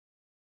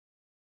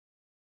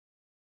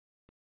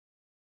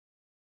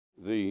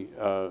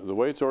The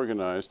way it's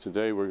organized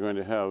today, we're going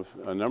to have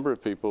a number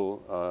of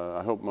people,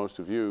 I hope most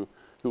of you,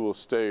 who will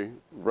stay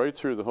right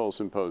through the whole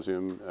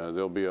symposium.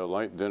 There'll be a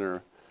light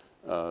dinner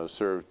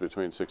served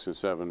between 6 and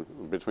 7,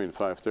 between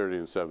 5:30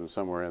 and 7,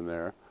 somewhere in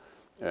there.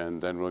 And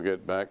then we'll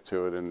get back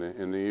to it in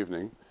the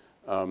evening.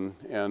 We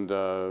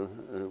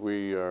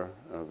are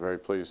very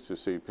pleased to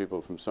see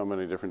people from so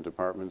many different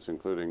departments,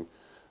 including,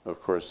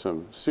 of course,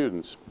 some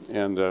students.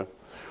 And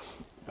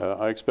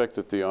I expect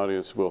that the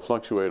audience will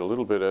fluctuate a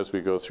little bit as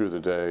we go through the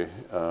day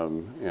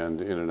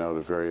and in and out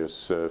of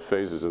various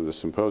phases of the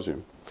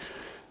symposium.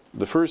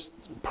 The first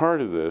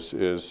part of this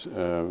is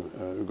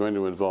going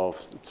to involve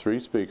 3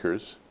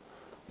 speakers,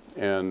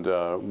 and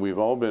we've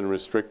all been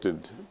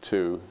restricted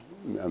to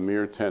a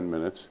mere 10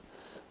 minutes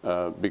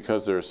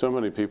because there are so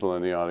many people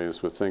in the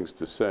audience with things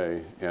to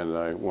say, and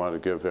I want to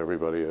give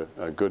everybody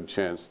a good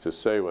chance to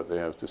say what they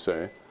have to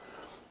say.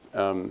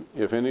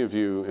 If any of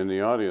you in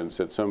the audience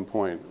at some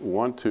point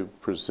want to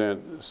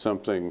present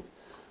something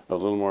a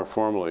little more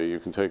formally, you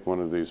can take one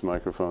of these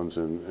microphones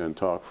and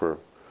talk for,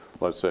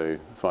 let's say,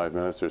 5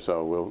 minutes or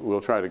so.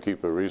 We'll try to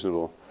keep a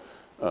reasonable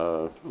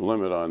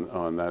limit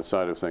on that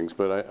side of things,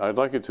 but I'd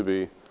like it to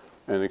be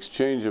an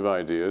exchange of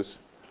ideas.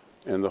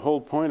 And the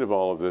whole point of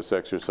all of this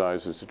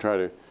exercise is to try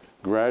to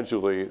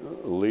gradually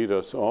lead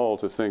us all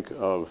to think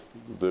of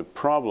the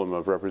problem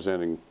of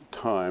representing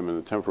time and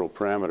the temporal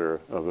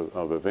parameter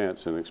of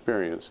events and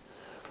experience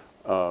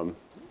from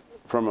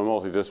a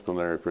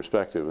multidisciplinary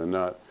perspective, and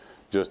not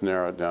just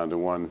narrow it down to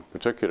one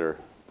particular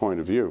point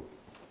of view.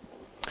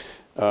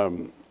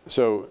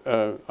 So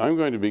I'm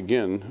going to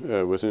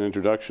begin with an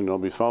introduction. I'll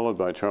be followed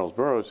by Charles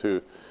Burrows,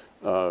 who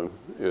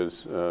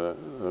is a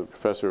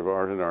professor of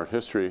art and art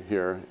history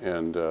here,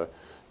 and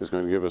is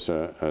going to give us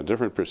a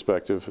different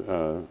perspective,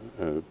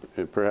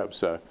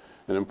 perhaps an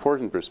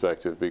important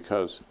perspective,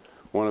 because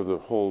one of the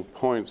whole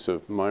points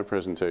of my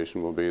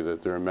presentation will be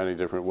that there are many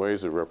different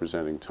ways of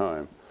representing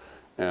time.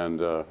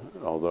 And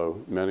although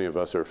many of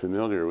us are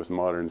familiar with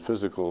modern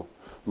physical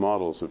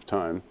models of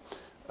time,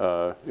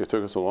 it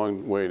took us a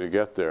long way to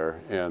get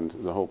there. And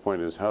the whole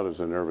point is, how does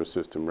the nervous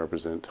system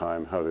represent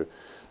time? How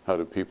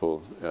do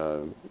people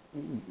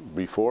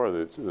before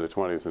the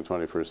 20th and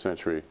 21st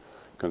century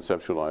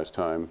conceptualize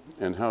time?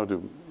 And how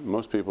do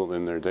most people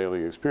in their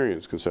daily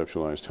experience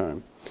conceptualize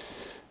time?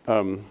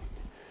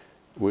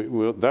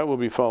 That will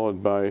be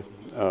followed by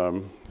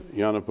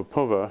Jana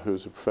Popova,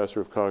 who's a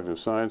professor of cognitive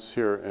science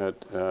here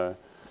at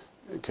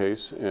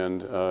Case,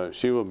 and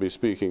she will be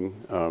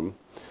speaking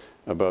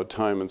about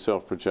time and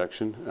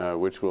self-projection,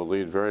 which will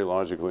lead very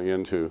logically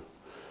into,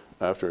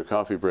 after a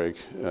coffee break,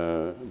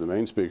 the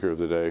main speaker of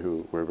the day,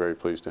 who we're very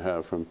pleased to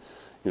have from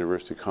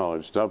University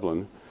College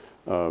Dublin,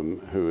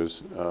 who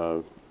is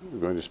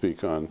going to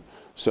speak on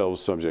selves,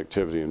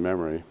 subjectivity, and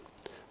memory,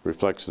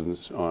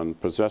 reflections on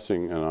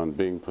possessing and on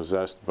being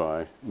possessed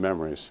by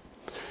memories.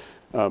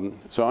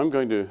 So I'm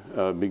going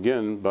to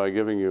begin by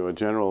giving you a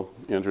general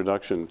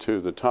introduction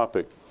to the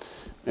topic.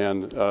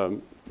 And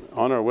on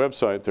our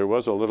website, there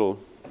was a little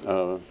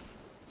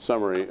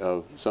summary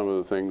of some of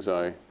the things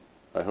I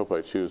hope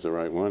I choose the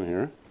right one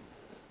here.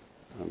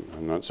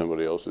 I'm not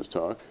somebody else's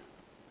talk.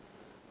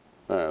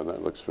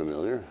 That looks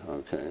familiar.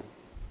 Okay.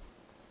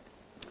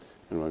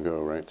 And we'll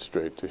go right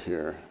straight to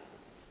here.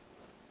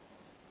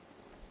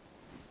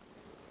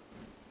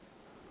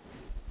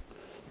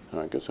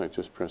 I guess I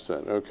just pressed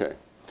that. Okay.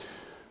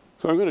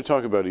 So I'm going to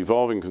talk about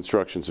evolving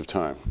constructions of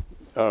time.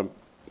 And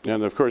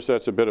of course,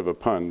 that's a bit of a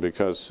pun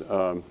because,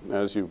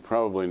 as you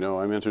probably know,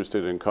 I'm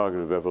interested in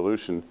cognitive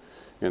evolution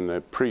in the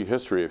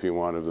prehistory, if you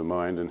want, of the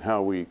mind and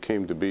how we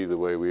came to be the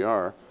way we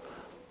are.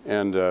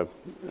 And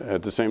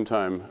at the same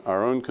time,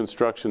 our own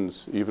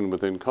constructions, even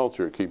within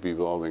culture, keep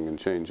evolving and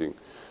changing,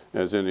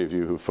 as any of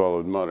you who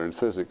followed modern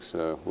physics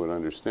would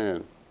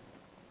understand.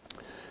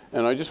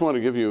 And I just want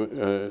to give you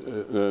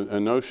a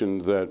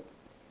notion that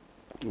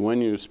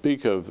when you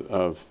speak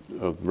of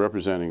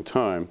representing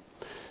time,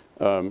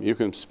 you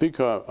can speak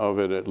of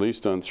it at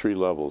least on 3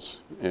 levels.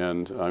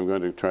 And I'm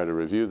going to try to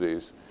review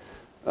these.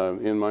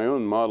 In my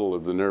own model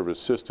of the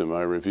nervous system,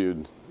 I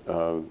reviewed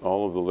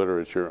all of the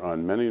literature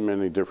on many,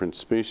 many different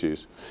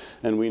species.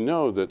 And we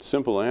know that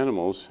simple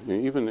animals,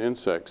 even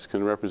insects,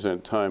 can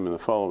represent time in the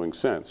following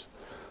sense.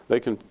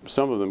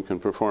 Some of them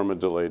can perform a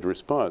delayed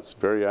response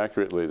very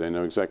accurately. They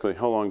know exactly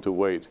how long to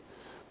wait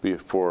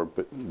before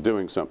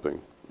doing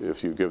something.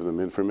 If you give them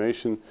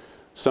information,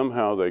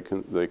 somehow they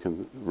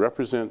can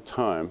represent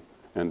time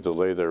and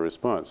delay their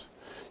response.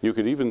 You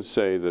could even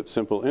say that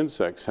simple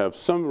insects have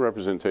some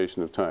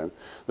representation of time.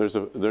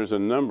 There's a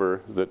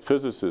number that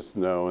physicists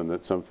know and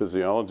that some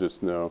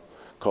physiologists know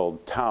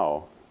called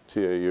tau,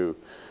 T-A-U,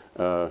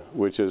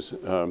 which is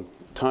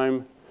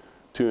time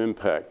to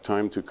impact,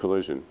 time to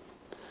collision.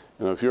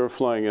 And if you're a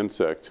flying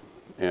insect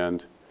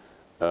and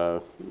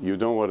you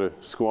don't want to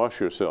squash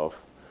yourself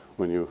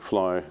when you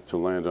fly to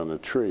land on a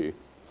tree,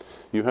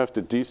 you have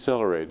to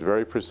decelerate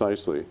very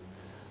precisely,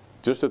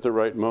 just at the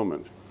right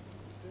moment.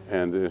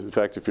 And in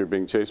fact, if you're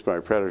being chased by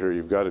a predator,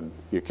 you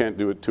can't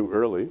do it too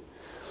early.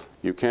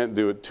 You can't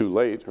do it too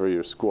late or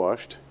you're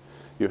squashed.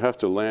 you have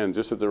to land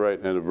just at the right,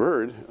 and a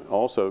bird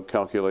also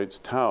calculates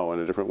tau in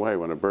a different way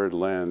when a bird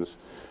lands,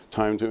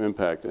 time to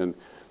impact. And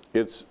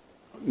it's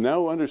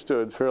now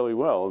understood fairly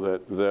well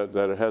that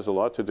it has a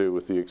lot to do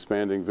with the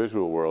expanding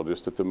visual world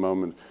just at the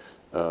moment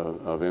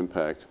of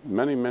impact.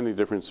 Many, many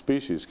different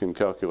species can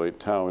calculate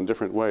tau in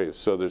different ways,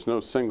 so there's no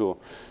single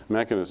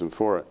mechanism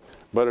for it.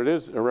 But it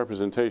is a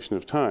representation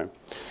of time.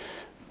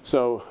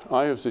 So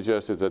I have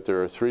suggested that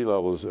there are 3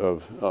 levels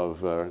of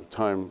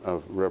time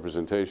of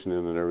representation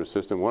in the nervous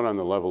system. One on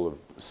the level of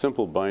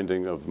simple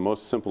binding of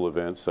most simple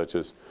events, such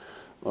as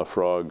a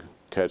frog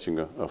catching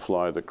a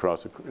fly that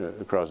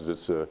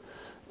crosses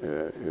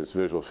its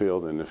visual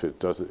field, and if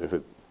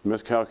it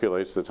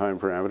miscalculates the time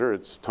parameter,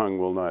 its tongue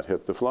will not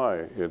hit the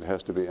fly. It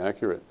has to be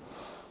accurate.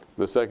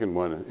 The second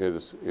one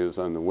is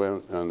on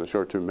the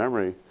short-term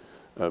memory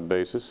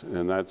basis,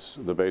 and that's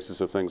the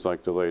basis of things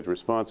like delayed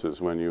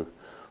responses. When you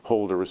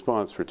hold a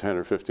response for 10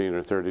 or 15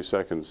 or 30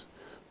 seconds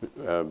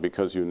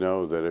because you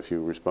know that if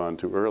you respond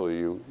too early,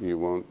 you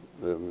won't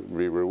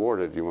be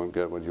rewarded, you won't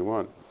get what you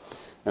want.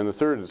 And the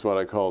third is what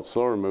I call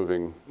slower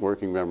moving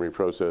working memory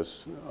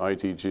process,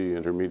 ITG,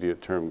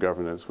 intermediate term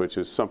governance, which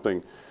is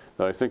something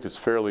that I think is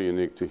fairly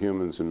unique to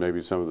humans and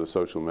maybe some of the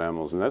social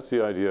mammals. And that's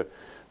the idea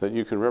that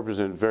you can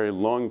represent very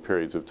long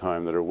periods of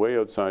time that are way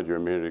outside your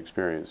immediate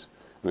experience.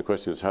 And the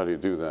question is, how do you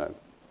do that?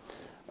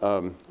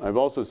 I've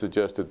also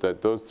suggested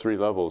that those 3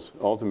 levels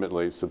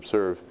ultimately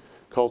subserve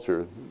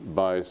culture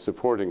by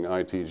supporting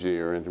ITG,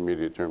 or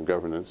intermediate term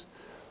governance,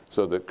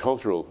 so that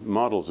cultural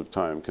models of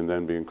time can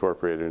then be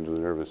incorporated into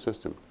the nervous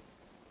system.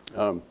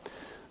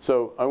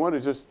 So I want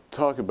to just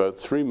talk about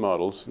 3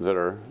 models that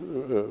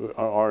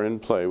are in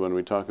play when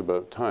we talk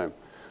about time.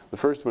 The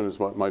first one is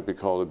what might be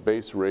called a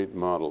base rate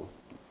model.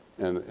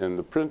 And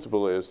the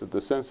principle is that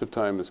the sense of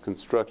time is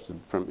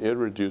constructed from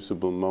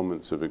irreducible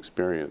moments of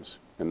experience,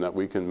 and that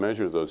we can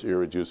measure those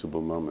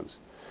irreducible moments.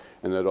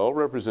 And that all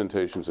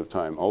representations of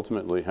time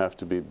ultimately have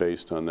to be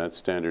based on that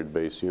standard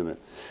base unit.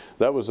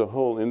 That was a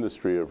whole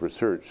industry of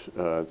research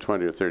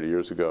 20 or 30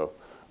 years ago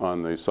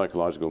on the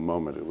psychological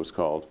moment, it was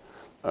called,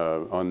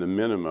 on the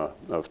minima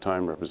of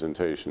time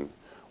representation.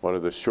 What are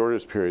the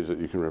shortest periods that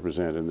you can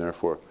represent, and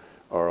therefore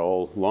are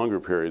all longer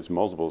periods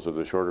multiples of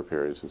the shorter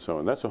periods, and so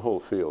on. That's a whole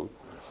field.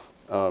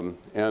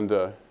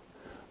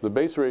 The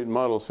base rate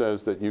model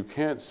says that you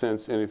can't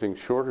sense anything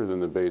shorter than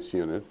the base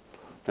unit,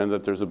 and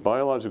that there's a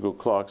biological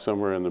clock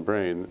somewhere in the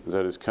brain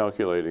that is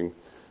calculating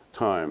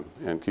time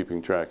and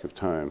keeping track of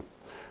time.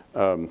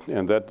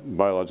 And that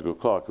biological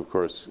clock, of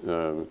course,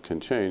 can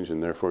change,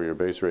 and therefore your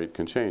base rate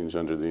can change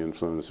under the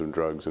influence of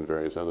drugs and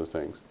various other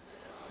things.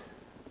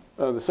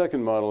 The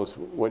second model is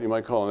what you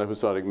might call an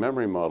episodic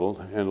memory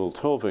model. Endel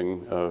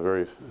Tulving, a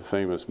very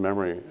famous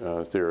memory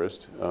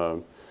theorist,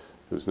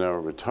 who's now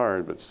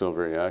retired but still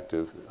very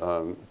active,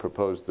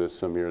 proposed this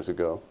some years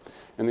ago.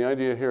 And the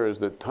idea here is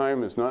that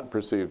time is not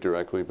perceived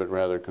directly, but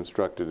rather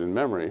constructed in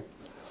memory.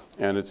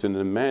 And it's an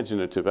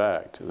imaginative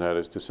act. That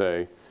is to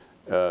say,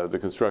 the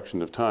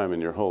construction of time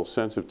and your whole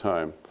sense of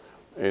time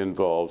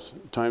involves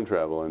time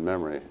travel in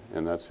memory,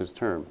 and that's his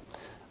term.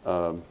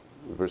 The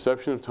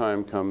perception of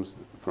time comes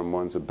from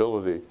one's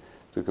ability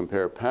to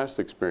compare past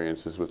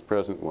experiences with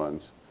present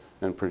ones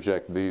and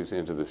project these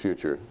into the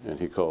future, and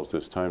he calls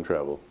this time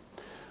travel.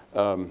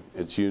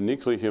 It's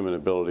uniquely human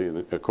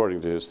ability,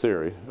 according to his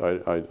theory.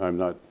 I'm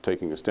not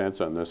taking a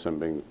stance on this, I'm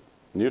being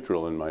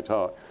neutral in my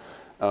talk.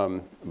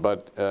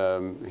 But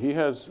he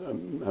has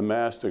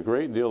amassed a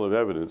great deal of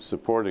evidence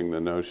supporting the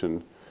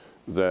notion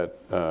that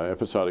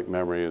episodic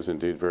memory is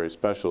indeed very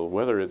special.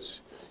 Whether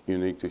it's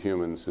unique to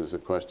humans is a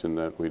question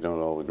that we don't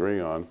all agree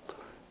on.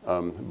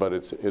 But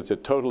it's a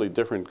totally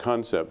different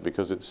concept,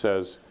 because it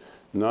says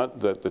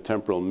not that the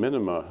temporal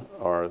minima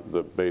are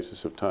the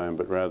basis of time,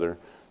 but rather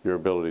your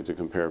ability to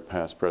compare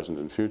past, present,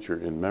 and future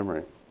in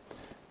memory.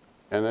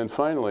 And then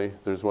finally,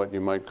 there's what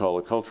you might call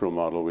a cultural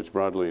model, which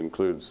broadly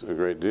includes a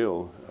great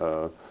deal.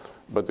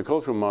 But the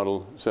cultural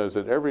model says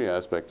that every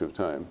aspect of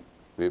time,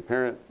 the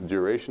apparent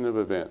duration of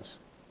events,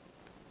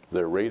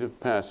 their rate of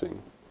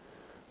passing,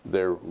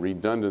 their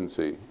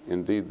redundancy,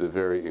 indeed the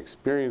very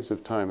experience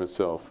of time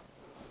itself,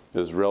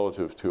 is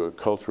relative to a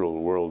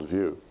cultural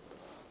worldview.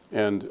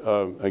 And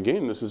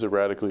again, this is a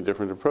radically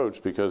different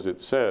approach, because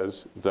it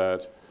says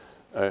that,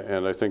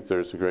 and I think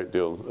there's a great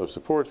deal of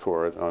support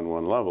for it on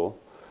one level,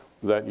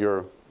 that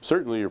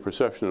certainly your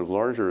perception of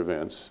larger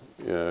events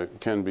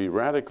can be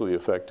radically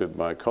affected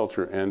by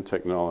culture and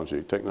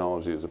technology.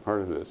 Technology is a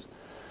part of this.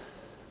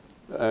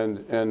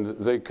 And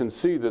they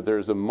concede that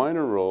there's a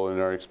minor role in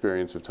our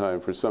experience of time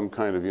for some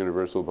kind of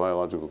universal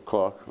biological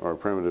clock or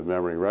primitive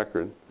memory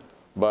record,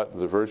 but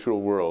the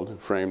virtual world,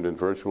 framed in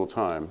virtual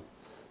time,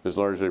 is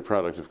largely a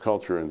product of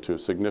culture and to a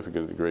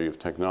significant degree of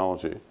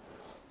technology.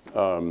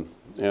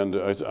 And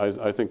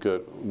I think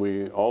that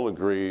we all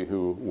agree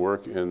who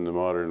work in the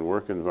modern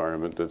work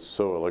environment that's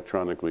so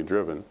electronically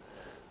driven,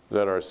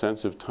 that our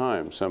sense of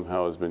time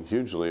somehow has been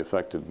hugely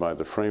affected by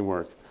the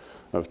framework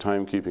of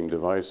timekeeping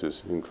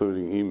devices,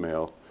 including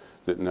email,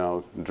 that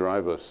now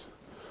drive us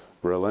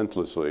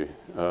relentlessly,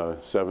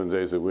 7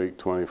 days a week,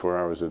 24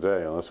 hours a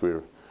day, unless we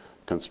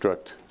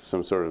construct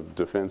some sort of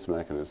defense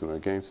mechanism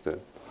against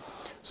it.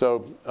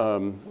 So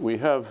we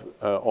have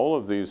all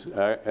of these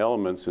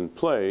elements in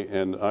play,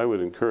 and I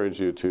would encourage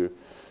you to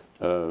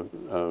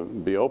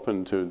be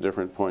open to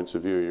different points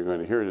of view you're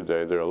going to hear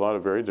today. There are a lot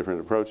of very different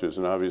approaches,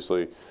 and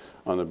obviously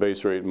on the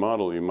base rate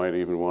model you might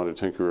even want to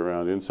tinker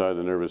around inside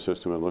the nervous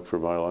system and look for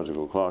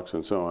biological clocks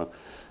and so on,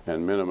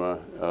 and minima.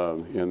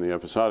 In the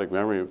episodic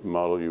memory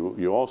model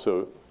you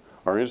also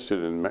are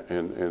interested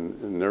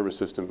in nervous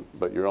system,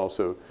 but you're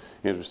also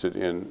interested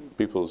in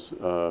people's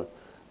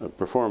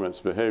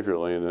performance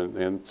behaviorally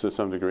and to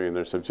some degree in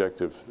their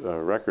subjective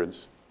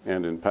records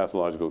and in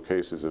pathological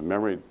cases of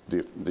memory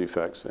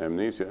defects,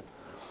 amnesia.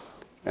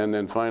 And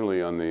then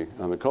finally on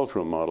the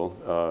cultural model,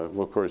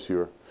 well, of course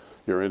you're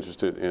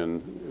interested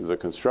in the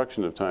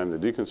construction of time,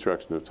 the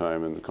deconstruction of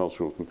time, and the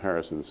cultural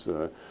comparisons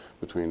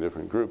between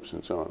different groups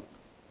and so on.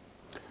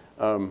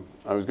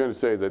 I was going to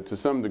say that to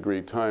some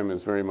degree time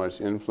is very much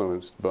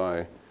influenced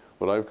by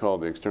what I've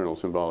called the external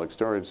symbolic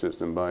storage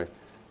system, by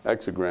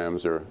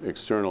exograms or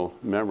external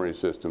memory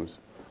systems.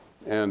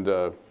 And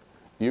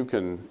you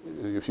can,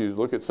 if you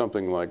look at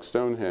something like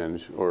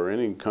Stonehenge or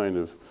any kind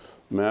of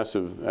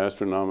massive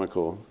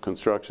astronomical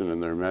construction,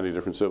 and there are many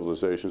different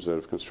civilizations that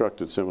have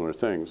constructed similar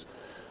things,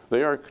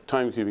 they are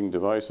timekeeping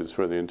devices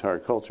for the entire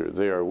culture.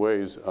 They are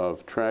ways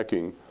of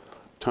tracking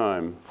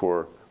time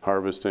for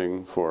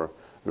harvesting, for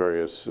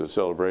various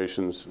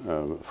celebrations,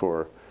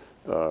 for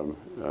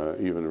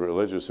even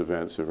religious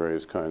events of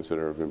various kinds that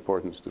are of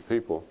importance to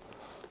people.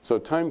 So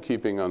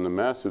timekeeping on the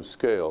massive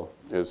scale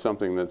is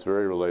something that's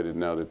very related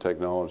now to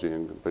technology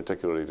and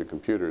particularly to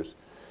computers,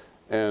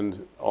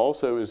 and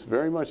also is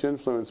very much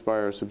influenced by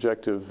our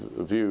subjective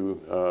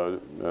view,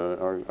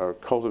 our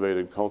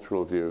cultivated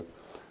cultural view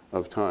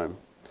of time.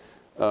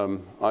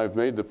 I've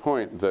made the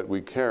point that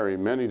we carry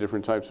many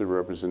different types of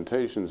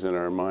representations in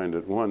our mind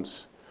at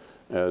once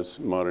as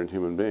modern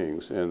human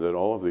beings, and that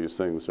all of these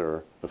things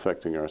are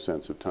affecting our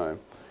sense of time.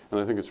 And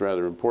I think it's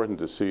rather important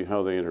to see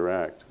how they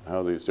interact,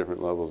 how these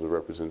different levels of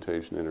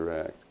representation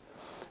interact.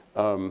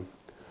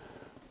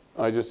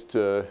 I just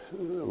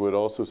would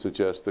also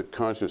suggest that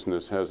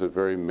consciousness has a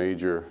very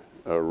major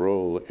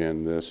role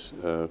in this,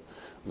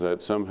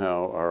 that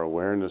somehow our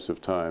awareness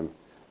of time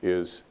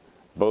is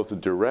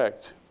both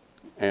direct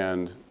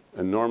and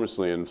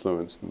enormously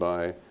influenced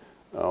by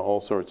all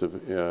sorts of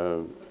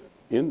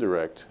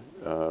indirect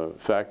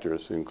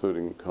factors,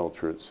 including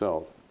culture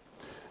itself.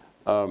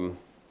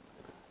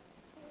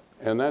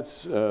 And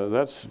that's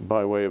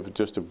by way of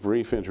just a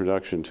brief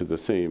introduction to the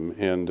theme.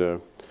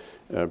 And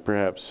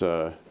perhaps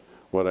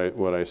what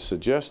I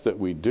suggest that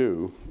we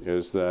do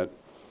is that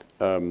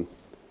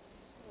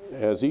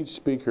as each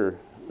speaker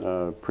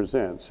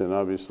presents, and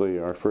obviously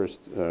our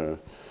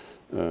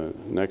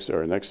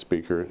next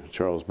speaker,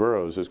 Charles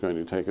Burrows, is going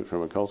to take it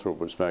from a cultural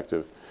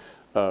perspective,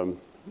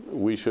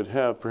 we should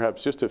have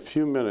perhaps just a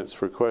few minutes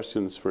for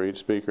questions for each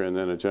speaker and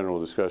then a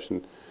general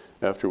discussion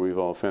after we've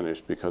all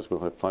finished, because we'll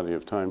have plenty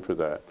of time for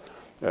that,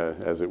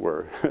 as it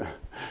were.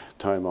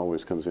 Time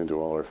always comes into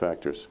all our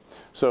factors.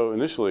 So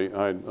initially,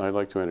 I'd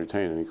like to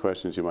entertain any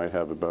questions you might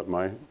have about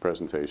my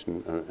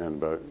presentation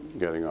and about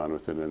getting on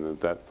with it. And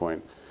at that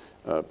point,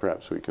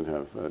 perhaps we can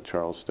have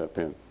Charles step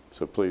in.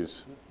 So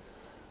please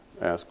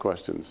ask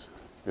questions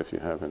if you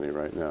have any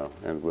right now.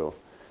 And we'll,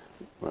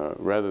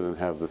 rather than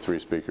have the three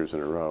speakers in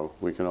a row,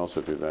 we can also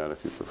do that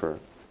if you prefer.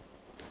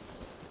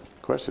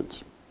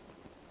 Questions?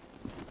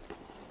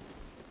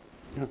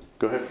 Yeah,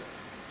 go ahead.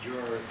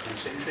 Your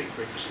concentric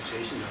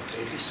representation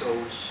of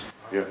episodes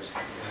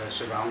are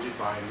surrounded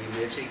by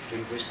mimetic,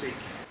 linguistic,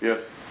 and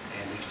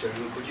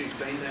external. Could you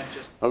explain that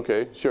just?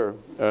 Okay, sure.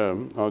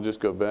 I'll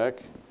just go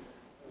back.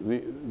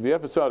 The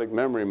episodic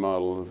memory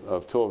model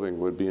of Tulving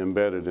would be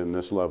embedded in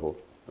this level,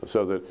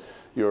 so that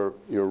your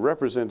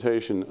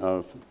representation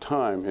of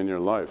time in your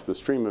life, the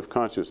stream of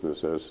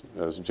consciousness,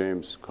 as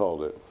James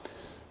called it,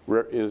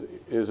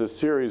 is a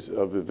series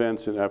of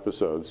events and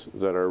episodes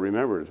that are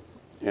remembered,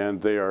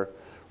 and they are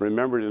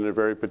remembered in a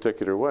very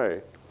particular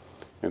way.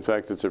 In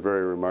fact, it's a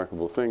very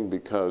remarkable thing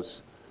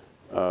because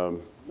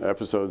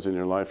episodes in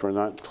your life are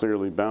not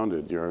clearly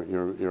bounded.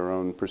 Your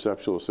own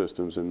perceptual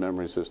systems and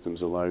memory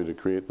systems allow you to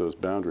create those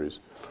boundaries.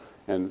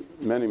 And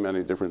many,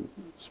 many different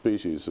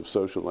species of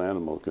social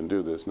animal can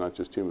do this, not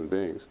just human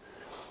beings.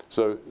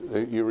 So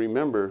you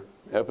remember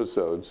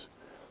episodes,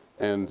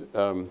 and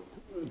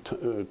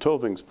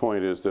Tulving's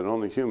point is that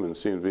only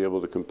humans seem to be able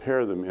to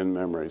compare them in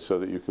memory, so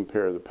that you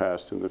compare the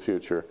past and the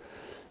future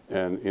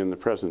and in the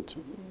present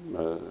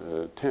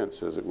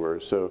tense, as it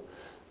were. So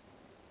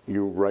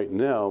you right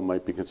now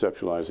might be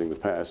conceptualizing the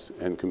past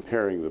and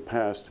comparing the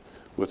past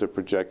with a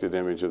projected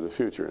image of the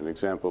future. An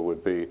example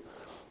would be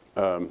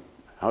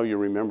how you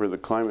remember the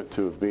climate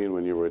to have been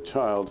when you were a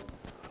child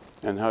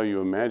and how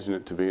you imagine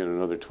it to be in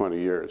another 20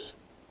 years.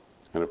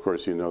 And of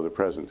course you know the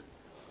present.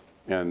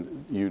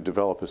 And you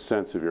develop a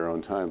sense of your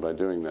own time by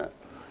doing that.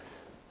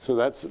 So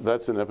that's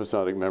an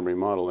episodic memory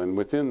model. And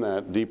within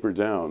that, deeper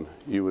down,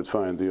 you would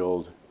find the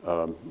old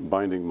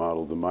binding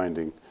model, the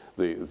minding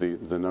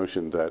the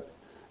notion that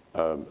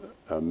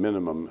a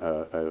minimum,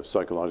 a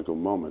psychological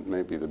moment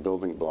may be the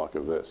building block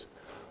of this.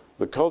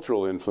 The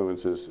cultural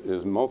influence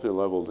is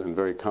multi-leveled and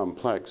very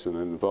complex, and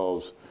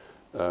involves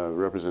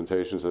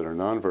representations that are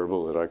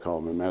nonverbal, that I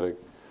call mimetic,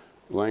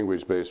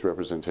 language-based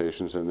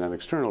representations, and then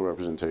external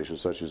representations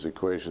such as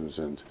equations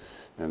and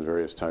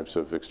various types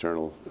of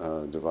external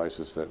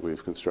devices that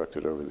we've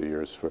constructed over the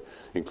years, for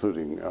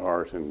including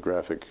art and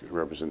graphic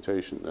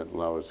representation that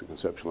allow us to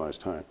conceptualize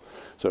time.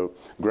 So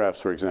graphs,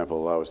 for example,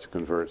 allow us to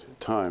convert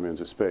time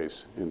into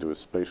space, into a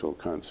spatial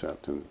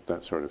concept, and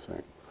that sort of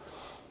thing.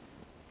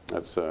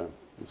 That's,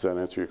 does that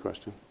answer your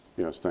question?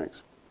 Yes,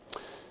 thanks.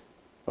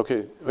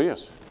 Okay, oh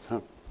yes. Huh. I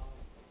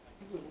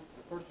think it was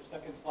the first or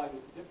second slide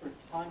with different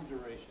time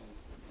durations.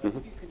 But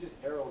if you could just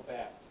arrow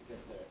back to get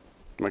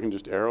there. I can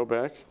just arrow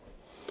back?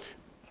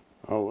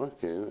 Oh,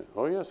 okay.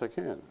 Oh, yes, I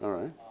can. All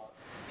right.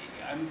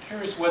 I'm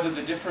curious whether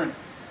the different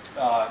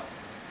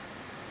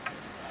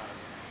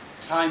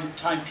time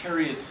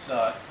periods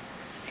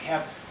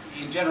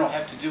in general,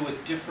 have to do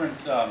with different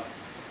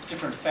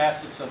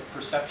facets of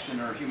perception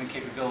or human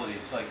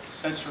capabilities, like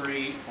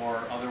sensory or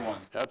other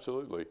ones.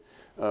 Absolutely.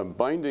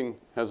 Binding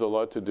has a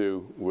lot to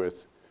do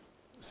with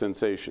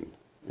sensation.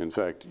 In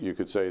fact, you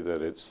could say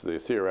that it's the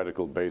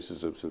theoretical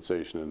basis of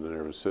sensation in the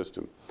nervous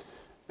system.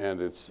 And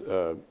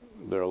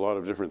there are a lot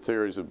of different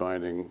theories of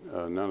binding,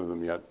 none of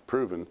them yet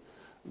proven,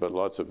 but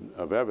lots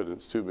of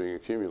evidence too being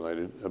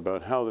accumulated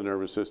about how the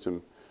nervous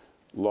system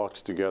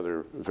locks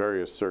together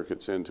various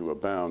circuits into a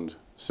bound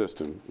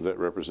system that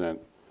represent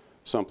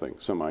something,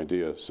 some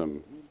idea,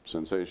 some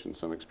sensation,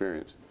 some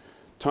experience.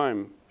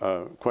 Time,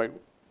 quite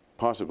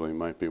possibly,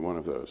 might be one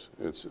of those.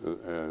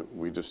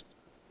 We just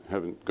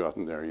haven't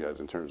gotten there yet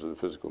in terms of the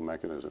physical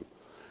mechanism.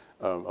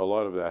 A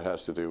lot of that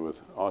has to do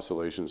with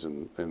oscillations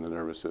in the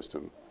nervous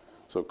system,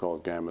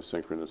 so-called gamma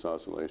synchronous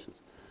oscillations.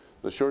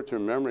 The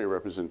short-term memory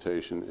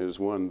representation is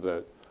one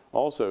that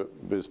also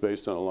is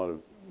based on a lot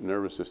of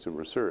nervous system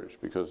research,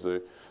 because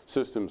the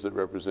systems that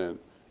represent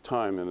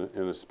time in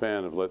a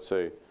span of, let's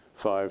say,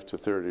 5 to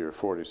 30 or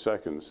 40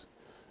 seconds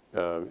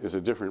is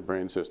a different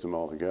brain system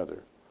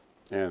altogether.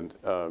 And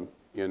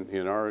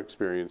in our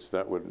experience,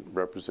 that would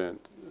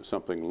represent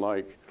something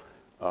like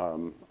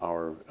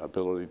our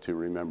ability to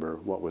remember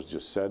what was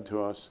just said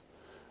to us,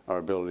 our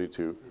ability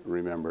to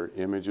remember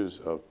images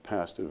of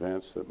past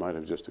events that might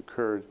have just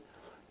occurred,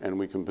 and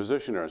we can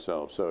position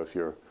ourselves. So if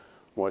you're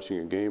watching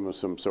a game of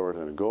some sort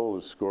and a goal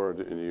is scored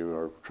and you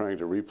are trying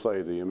to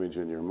replay the image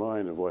in your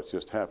mind of what's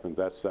just happened,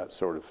 that's that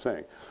sort of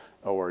thing.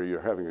 Or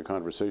you're having a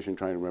conversation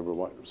trying to remember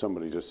what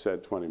somebody just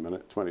said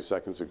 20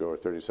 seconds ago or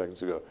 30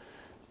 seconds ago.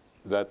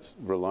 That's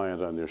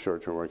reliant on your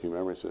short-term working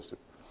memory system.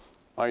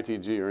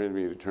 ITG, or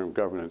intermediate term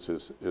governance,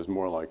 is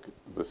more like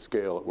the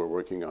scale that we're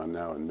working on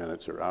now in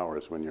minutes or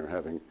hours when you're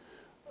having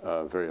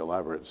very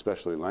elaborate,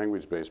 especially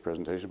language-based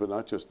presentation, but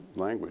not just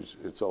language.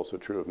 It's also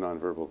true of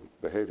nonverbal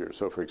behavior.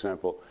 So for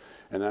example,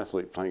 an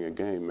athlete playing a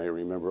game may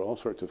remember all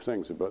sorts of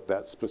things about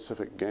that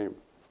specific game,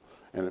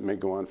 and it may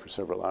go on for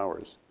several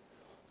hours.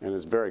 And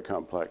it's very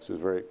complex. It's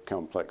a very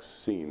complex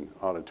scene,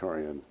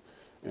 auditory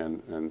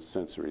and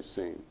sensory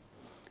scene.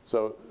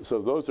 So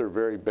those are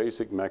very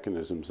basic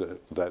mechanisms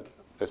that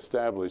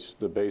establish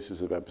the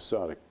basis of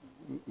episodic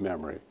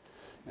memory.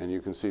 And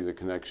you can see the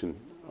connection,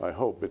 I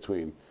hope,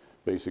 between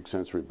basic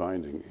sensory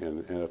binding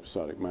and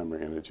episodic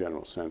memory in a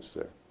general sense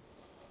there.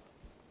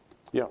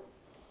 Yeah?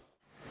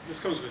 This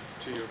comes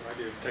to your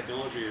idea of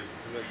technology as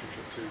a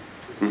relationship to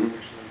the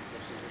formation and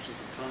representations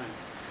of time.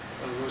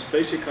 The most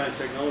basic kind of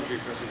technology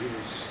present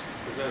humans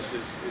possess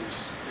is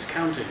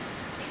counting.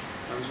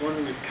 I was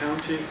wondering if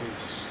counting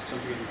is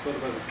something you thought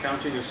about, if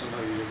counting is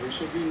somehow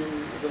universal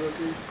human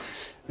ability?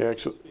 Yeah,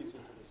 actually,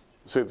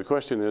 so the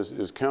question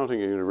is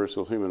counting a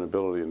universal human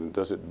ability, and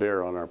does it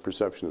bear on our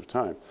perception of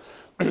time?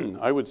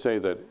 I would say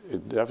that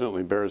it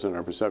definitely bears on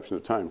our perception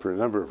of time for a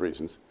number of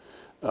reasons.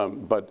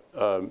 But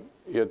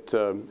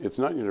it's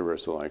not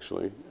universal,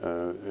 actually.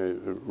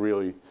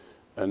 Really,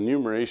 a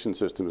numeration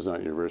system is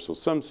not universal.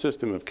 Some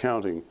system of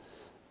counting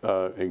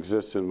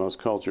exists in most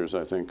cultures,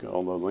 I think,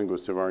 although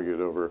linguists have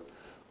argued over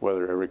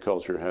whether every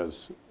culture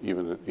has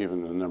even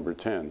the number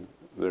 10.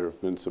 There have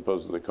been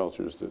supposedly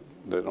cultures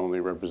that only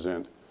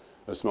represent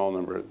a small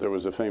number. There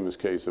was a famous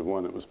case of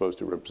one that was supposed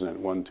to represent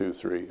 1, 2,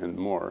 3, and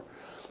more.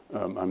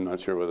 I'm not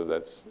sure whether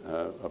that's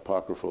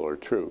apocryphal or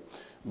true.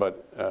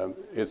 But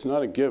it's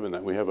not a given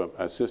that we have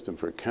a system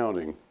for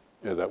counting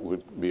that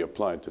would be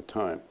applied to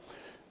time.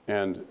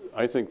 And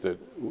I think that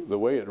the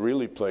way it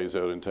really plays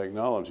out in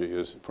technology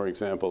is, for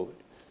example,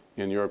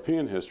 in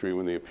European history,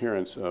 when the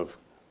appearance of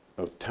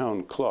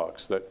town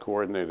clocks that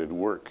coordinated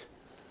work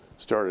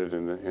started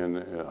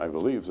in I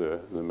believe, the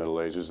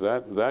Middle Ages,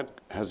 that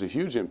has a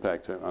huge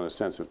impact on a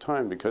sense of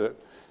time, because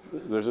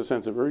there's a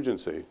sense of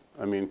urgency.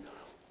 I mean,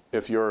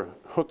 if you're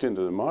hooked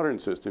into the modern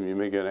system, you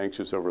may get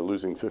anxious over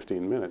losing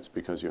 15 minutes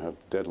because you have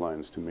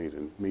deadlines to meet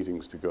and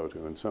meetings to go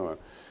to and so on.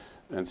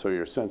 And so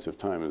your sense of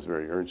time is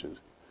very urgent.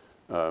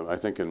 I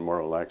think in more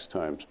relaxed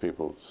times,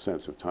 people's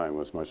sense of time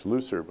was much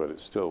looser, but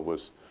it still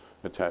was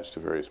attached to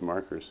various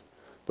markers.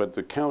 But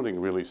the counting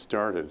really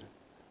started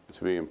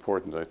to be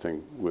important, I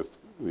think, with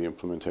the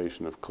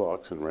implementation of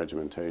clocks and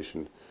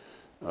regimentation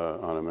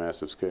on a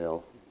massive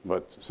scale.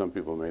 But some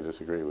people may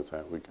disagree with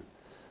that.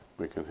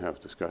 We can have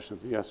discussion.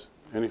 Yes,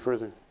 any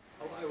further?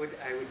 Oh, I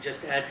would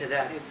just add to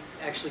that, it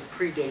actually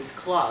predates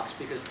clocks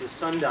because the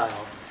sundial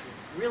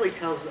really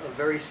tells a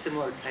very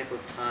similar type of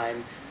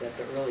time that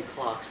the early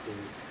clocks do.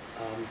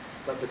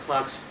 But the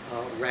clocks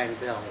rang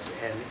bells,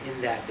 and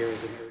in that there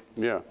is an urgency.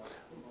 Yeah.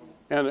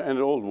 And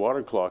old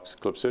water clocks,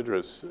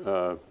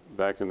 clepsydras,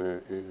 back in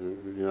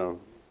the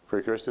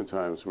pre-Christian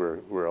times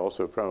were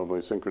also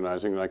probably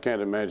synchronizing. And I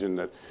can't imagine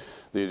that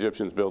the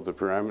Egyptians built the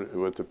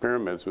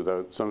pyramids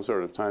without some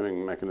sort of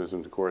timing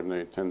mechanism to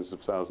coordinate tens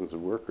of thousands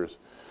of workers.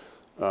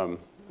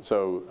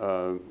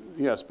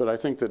 Yes, but I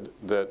think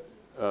that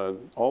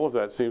all of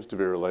that seems to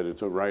be related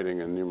to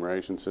writing and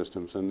numeration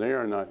systems, and they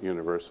are not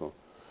universal.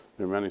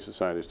 There are many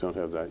societies don't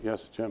have that.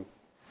 Yes, Jim?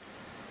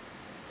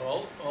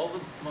 All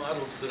the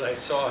models that I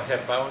saw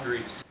had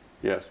boundaries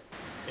Yes.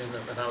 in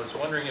them, and I was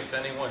wondering if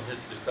anyone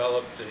has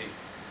developed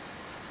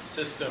a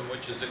system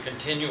which is a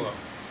continuum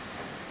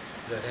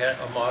that had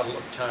a model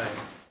of time.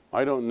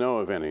 I don't know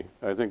of any.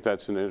 I think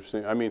that's an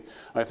interesting, I mean,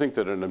 I think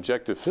that an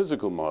objective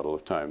physical model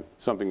of time,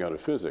 something out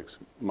of physics,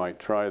 might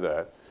try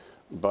that,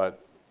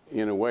 but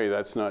in a way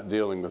that's not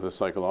dealing with the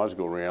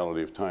psychological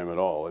reality of time at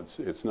all.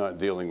 It's not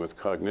dealing with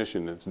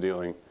cognition, it's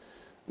dealing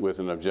with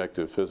an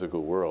objective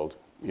physical world.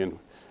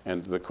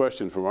 And the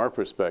question from our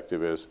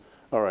perspective is,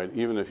 all right,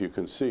 even if you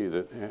can see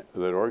that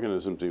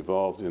organisms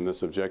evolved in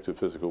this objective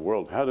physical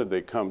world, how did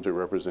they come to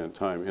represent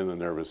time in the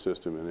nervous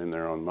system and in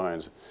their own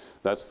minds?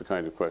 That's the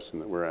kind of question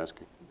that we're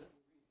asking.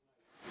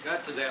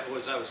 Got to that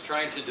was I was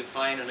trying to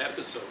define an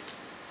episode,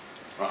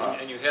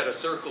 and you had a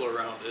circle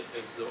around it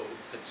as though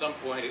at some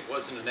point it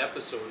wasn't an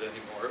episode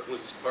anymore, it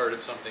was part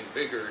of something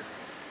bigger.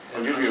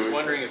 And I was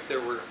wondering if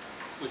there were,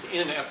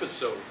 within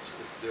episodes,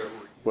 if there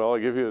were... Well, I'll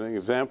give you an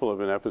example of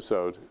an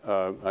episode.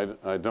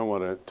 I don't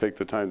want to take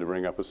the time to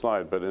bring up a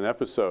slide, but an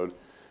episode,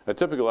 a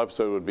typical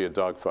episode would be a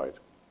dogfight.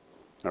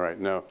 All right,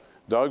 now,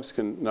 dogs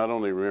can not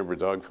only remember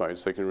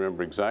dogfights, they can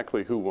remember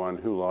exactly who won,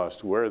 who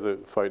lost, where the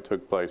fight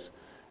took place,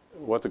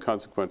 what the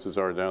consequences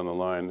are down the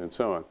line, and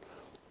so on.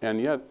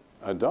 And yet,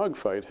 a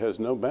dogfight has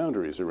no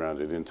boundaries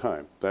around it in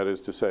time. That is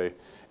to say,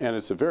 and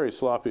it's a very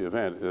sloppy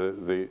event.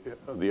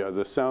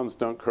 The sounds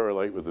don't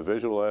correlate with the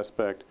visual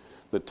aspect,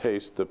 the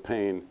taste, the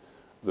pain,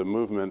 the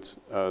movements.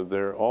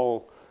 They're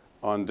all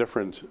on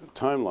different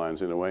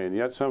timelines in a way, and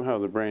yet somehow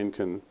the brain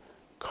can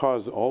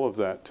cause all of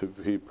that to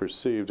be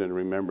perceived and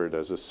remembered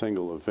as a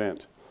single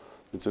event.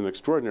 It's an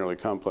extraordinarily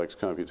complex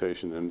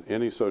computation, and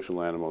any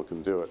social animal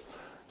can do it.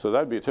 So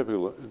that'd be a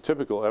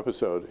typical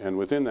episode, and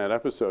within that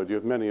episode you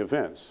have many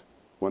events.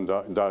 When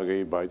dog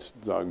A bites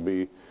dog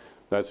B,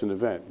 that's an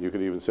event. You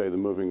could even say the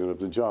moving of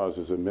the jaws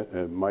is a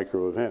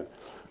micro event.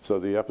 So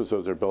the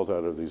episodes are built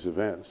out of these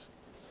events.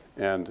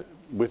 And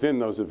within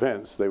those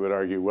events, they would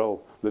argue,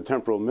 well, the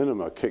temporal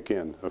minima kick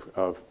in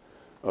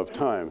of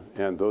time,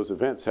 and those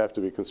events have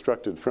to be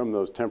constructed from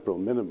those temporal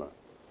minima.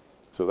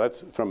 So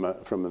that's, from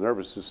a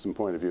nervous system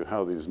point of view,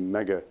 how these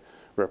mega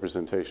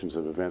representations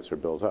of events are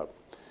built up.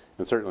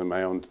 And certainly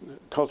my own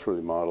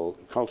culturally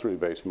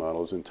based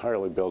model is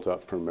entirely built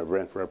up from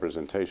event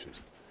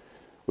representations,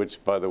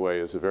 which, by the way,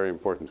 is a very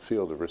important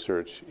field of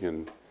research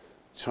in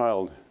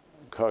child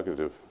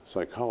cognitive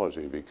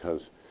psychology,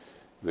 because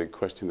the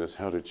question is,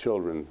 how do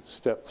children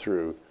step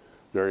through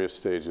various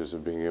stages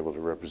of being able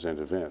to represent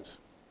events?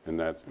 And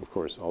that, of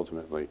course,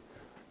 ultimately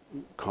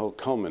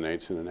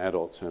culminates in an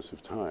adult sense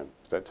of time.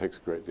 That takes a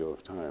great deal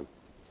of time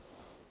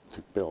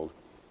to build,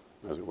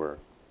 as it were.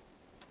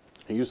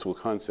 A useful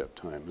concept,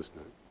 time, isn't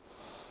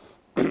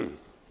it?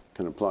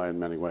 Can apply in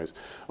many ways.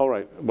 All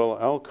right, well,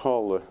 I'll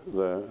call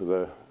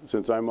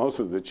since I'm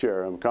also the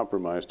chair, I'm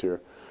compromised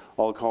here,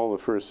 I'll call the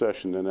first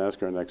session and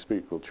ask our next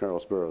speaker,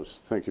 Charles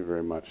Burrows. Thank you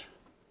very much.